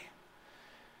display.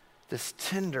 This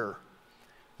tender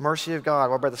mercy of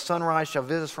God, whereby the sunrise shall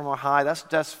visit us from on high.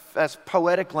 That's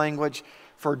poetic language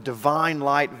for divine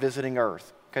light visiting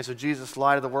earth. Okay, so Jesus,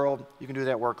 light of the world, you can do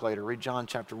that work later. Read John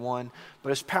chapter 1.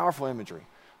 But it's powerful imagery,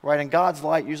 right? And God's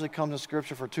light usually comes in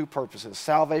Scripture for 2 purposes,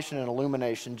 salvation and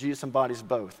illumination. Jesus embodies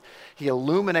both. He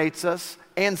illuminates us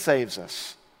and saves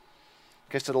us.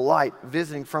 Okay, so the light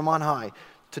visiting from on high.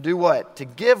 To do what? To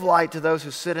give light to those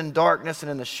who sit in darkness and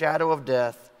in the shadow of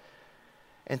death,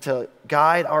 and to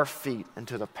guide our feet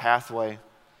into the pathway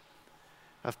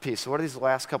of peace. So what are these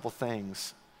last couple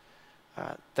things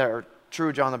that are true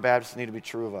of John the Baptist that need to be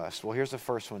true of us? Well, here's the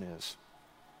first one is,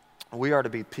 we are to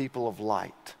be people of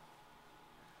light.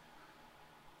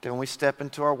 That when we step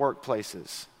into our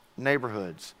workplaces,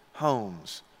 neighborhoods,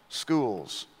 homes,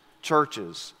 schools,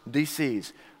 churches,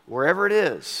 DCs, wherever it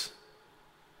is,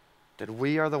 that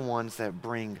we are the ones that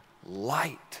bring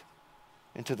light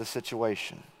into the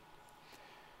situation.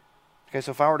 Okay,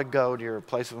 so if I were to go to your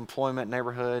place of employment,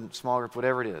 neighborhood, small group,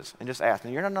 whatever it is, and just ask,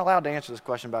 now you're not allowed to answer this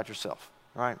question about yourself,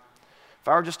 right? If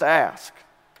I were just to ask,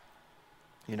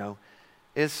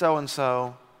 is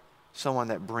so-and-so someone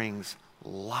that brings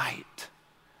light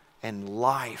and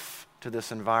life to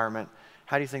this environment,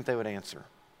 how do you think they would answer?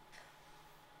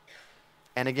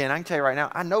 And again, I can tell you right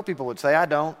now, I know people would say, I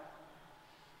don't.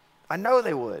 I know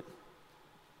they would.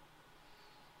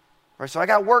 Right, so I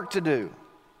got work to do.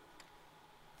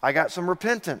 I got some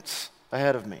repentance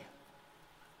ahead of me.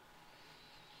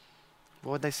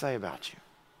 What would they say about you?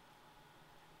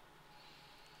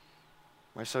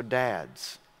 Right, so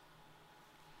dads,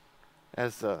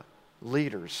 as the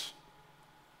leaders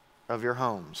of your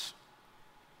homes,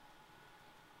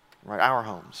 right, our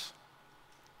homes,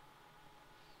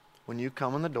 when you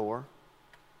come in the door,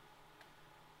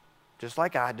 just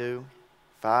like I do,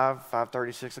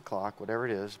 5:30, 6 o'clock, whatever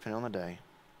it is, depending on the day,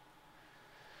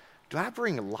 do I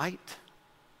bring light?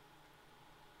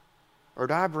 Or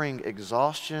do I bring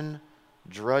exhaustion,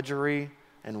 drudgery,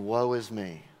 and woe is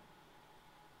me?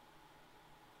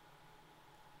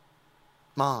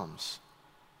 Moms,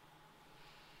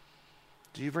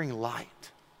 do you bring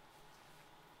light?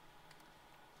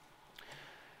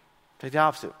 Take the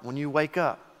opposite. When you wake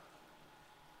up,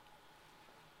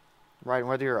 right,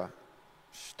 whether you're a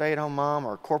stay-at-home mom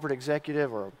or a corporate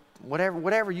executive or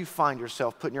whatever you find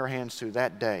yourself putting your hands to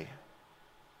that day,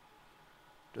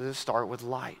 does it start with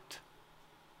light?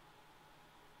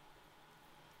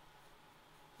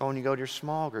 Or when you go to your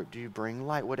small group, do you bring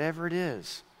light? Whatever it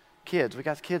is. Kids, we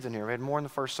got kids in here. We had more in the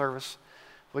first service.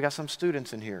 We got some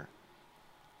students in here.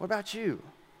 What about you?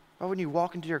 Or when you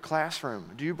walk into your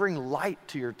classroom, do you bring light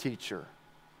to your teacher?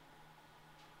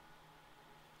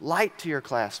 Light to your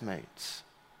classmates?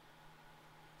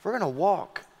 If we're going to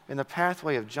walk in the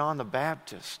pathway of John the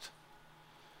Baptist,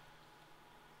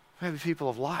 we have to be people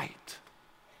of light.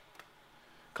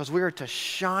 Because we are to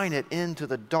shine it into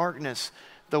the darkness.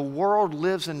 The world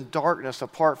lives in darkness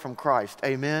apart from Christ.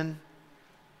 Amen?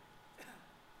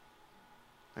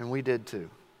 And we did too.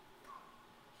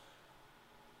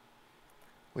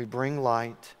 We bring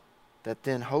light that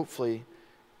then hopefully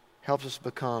helps us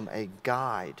become a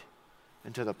guide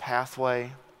into the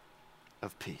pathway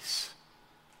of peace.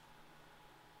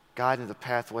 Guide into the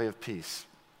pathway of peace.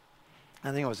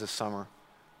 I think it was this summer.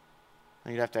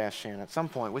 You'd have to ask Shannon. At some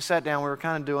point, we sat down, we were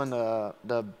kind of doing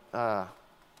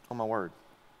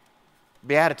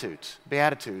Beatitudes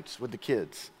with the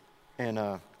kids.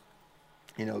 And,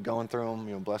 going through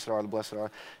them, blessed are the blessed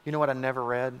are. You know what I never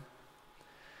read?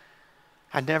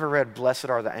 I never read blessed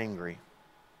are the angry.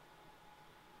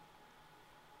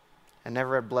 I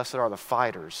never read blessed are the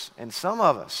fighters. And some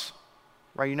of us,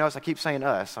 right, you notice I keep saying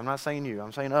us. I'm not saying you.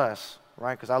 I'm saying us,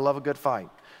 right, because I love a good fight.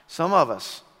 Some of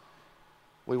us,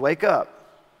 we wake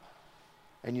up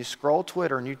and you scroll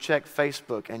Twitter and you check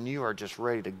Facebook and you are just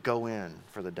ready to go in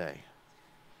for the day.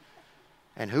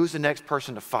 And who's the next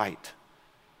person to fight?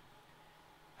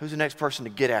 Who's the next person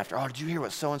to get after? Oh, did you hear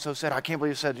what so-and-so said? I can't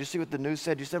believe you said. Did you see what the news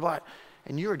said? You said what?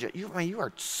 And you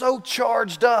are so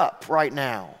charged up right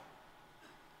now.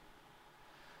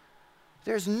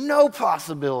 There's no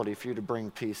possibility for you to bring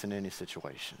peace in any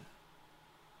situation.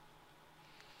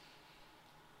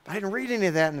 I didn't read any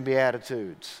of that in the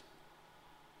Beatitudes.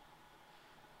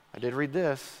 I did read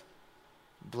this.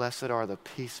 Blessed are the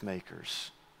peacemakers,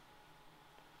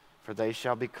 for they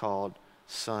shall be called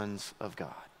sons of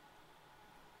God.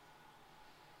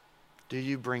 Do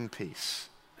you bring peace?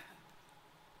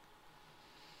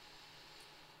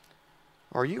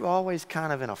 Or are you always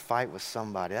kind of in a fight with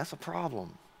somebody? That's a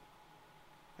problem.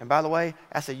 And by the way,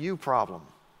 that's a you problem.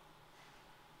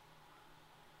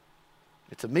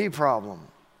 It's a me problem.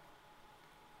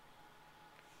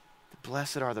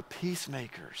 Blessed are the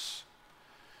peacemakers.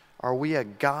 Are we a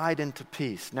guide into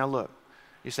peace? Now look,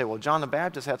 you say, well, John the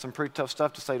Baptist had some pretty tough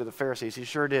stuff to say to the Pharisees. He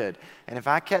sure did. And if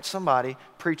I catch somebody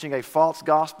preaching a false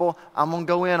gospel, I'm going to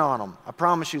go in on them. I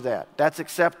promise you that. That's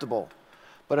acceptable.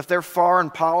 But if their foreign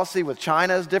policy with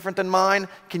China is different than mine,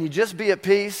 can you just be at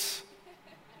peace?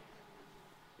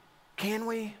 Can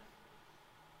we?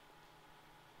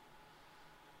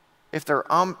 If they're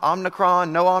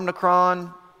Omicron, no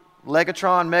Omicron,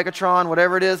 Legatron, Megatron,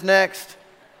 whatever it is next,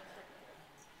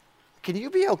 can you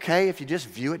be okay if you just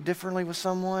view it differently with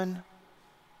someone?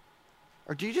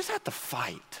 Or do you just have to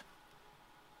fight?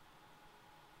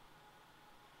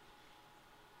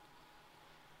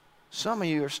 Some of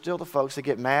you are still the folks that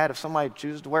get mad if somebody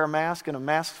chooses to wear a mask in a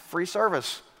mask-free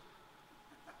service.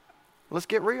 Let's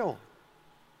get real.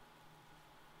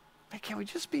 Man, can we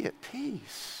just be at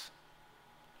peace?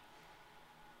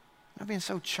 Not being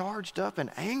so charged up and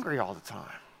angry all the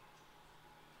time.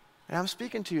 And I'm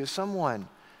speaking to you as someone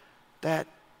that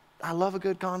I love a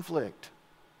good conflict.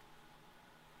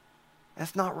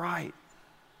 That's not right.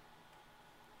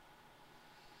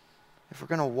 If we're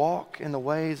going to walk in the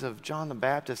ways of John the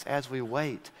Baptist as we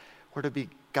wait, we're to be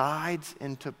guides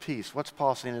into peace. What's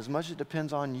Paul saying? As much as it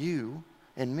depends on you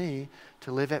and me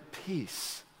to live at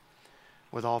peace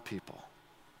with all people.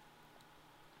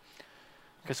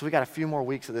 Okay, so we got a few more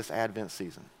weeks of this Advent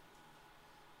season.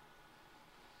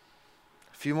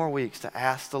 A few more weeks to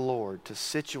ask the Lord to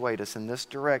situate us in this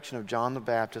direction of John the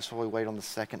Baptist while we wait on the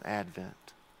second Advent.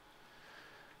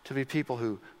 To be people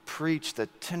who preach the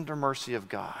tender mercy of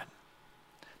God,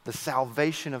 the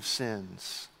salvation of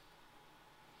sins,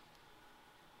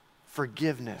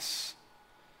 forgiveness,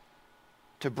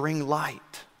 to bring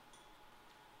light,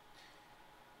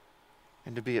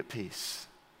 and to be at peace.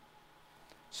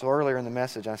 So earlier in the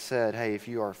message I said, hey, if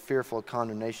you are fearful of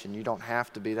condemnation, you don't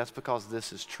have to be. That's because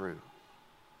this is true.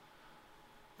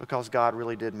 Because God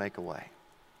really did make a way.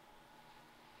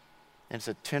 And it's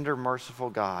a tender, merciful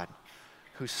God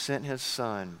who sent his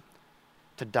Son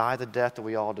to die the death that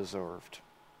we all deserved.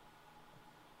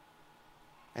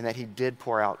 And that he did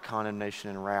pour out condemnation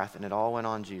and wrath, and it all went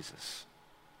on Jesus.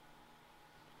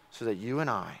 So that you and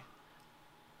I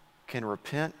can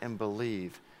repent and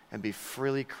believe and be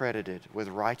freely credited with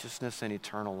righteousness and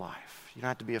eternal life. You don't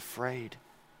have to be afraid.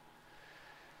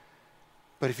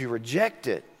 But if you reject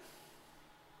it,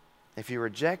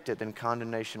 then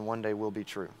condemnation one day will be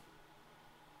true.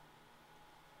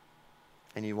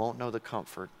 And you won't know the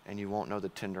comfort, and you won't know the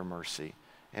tender mercy.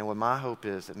 And what my hope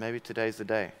is that maybe today's the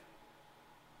day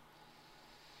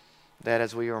that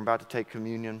as we are about to take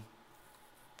communion,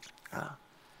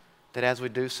 that as we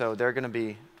do so, there are going to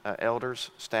be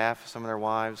elders, staff, some of their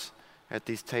wives at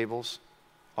these tables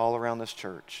all around this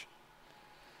church.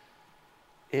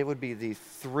 It would be the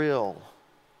thrill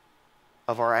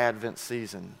of our Advent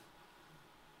season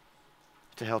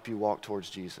to help you walk towards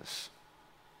Jesus,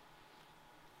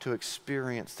 to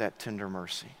experience that tender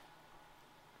mercy,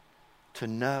 to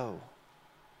know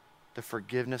the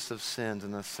forgiveness of sins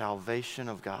and the salvation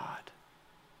of God,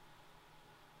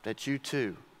 that you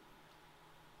too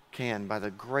can, by the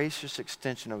gracious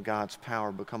extension of God's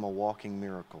power, become a walking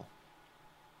miracle.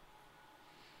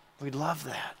 We'd love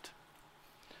that.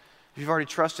 If you've already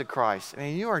trusted Christ, I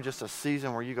mean, you are in just a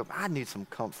season where you go, I need some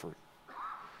comfort.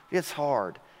 It's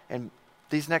hard. And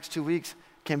these next 2 weeks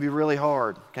can be really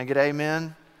hard. Can I get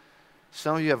amen?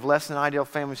 Some of you have less than ideal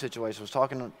family situations. I was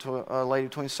talking to a lady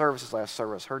between services last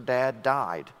service. Her dad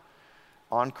died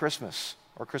on Christmas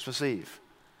or Christmas Eve.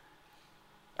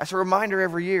 That's a reminder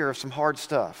every year of some hard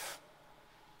stuff.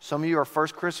 Some of you are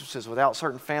first Christmases without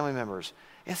certain family members.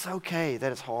 It's okay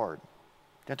that it's hard.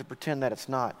 You don't have to pretend that it's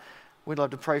not. We'd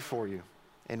love to pray for you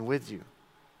and with you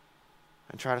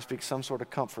and try to speak some sort of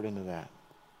comfort into that.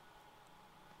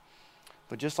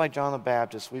 But just like John the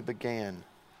Baptist, we began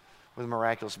with a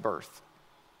miraculous birth.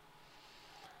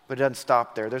 But it doesn't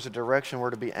stop there. There's a direction we're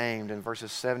to be aimed, and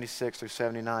verses 76 through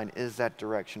 79 is that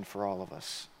direction for all of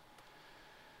us.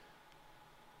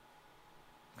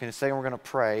 I'm going to say we're going to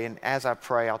pray, and as I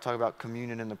pray, I'll talk about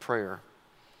communion in the prayer.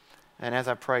 And as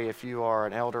I pray, if you are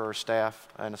an elder or staff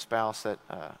and a spouse that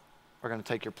are going to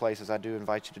take your places, I do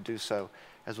invite you to do so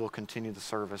as we'll continue the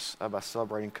service by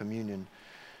celebrating communion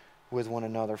with one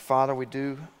another. Father, we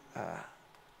do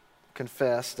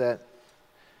confess that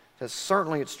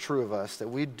certainly it's true of us that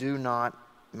we do not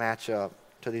match up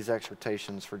to these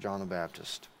exhortations for John the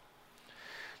Baptist.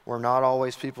 We're not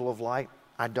always people of light.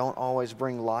 I don't always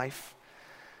bring life.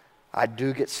 I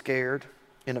do get scared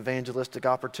in evangelistic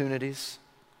opportunities.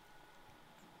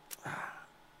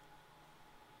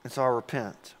 And so I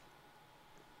repent.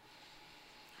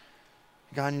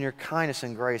 God, in your kindness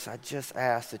and grace, I just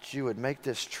ask that you would make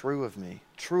this true of me,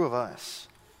 true of us.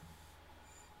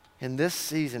 In this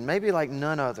season, maybe like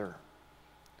none other,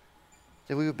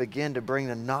 that we would begin to bring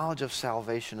the knowledge of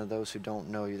salvation to those who don't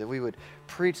know you, that we would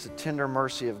preach the tender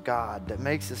mercy of God that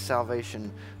makes this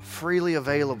salvation freely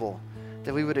available,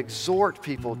 that we would exhort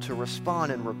people to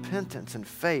respond in repentance and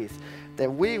faith,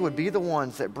 that we would be the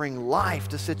ones that bring life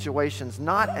to situations,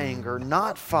 not anger,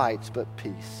 not fights, but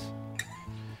peace.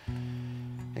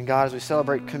 And God, as we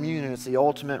celebrate communion, it's the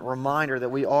ultimate reminder that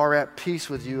we are at peace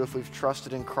with you if we've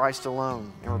trusted in Christ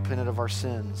alone and repented of our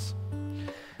sins.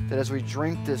 That as we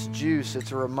drink this juice,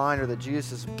 it's a reminder that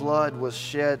Jesus' blood was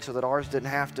shed so that ours didn't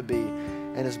have to be,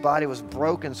 and his body was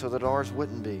broken so that ours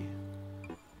wouldn't be.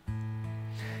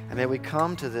 And may we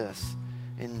come to this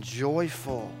in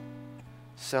joyful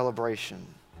celebration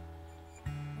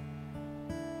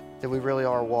that we really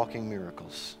are walking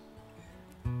miracles.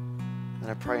 And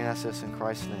I pray and ask this in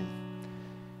Christ's name.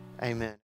 Amen.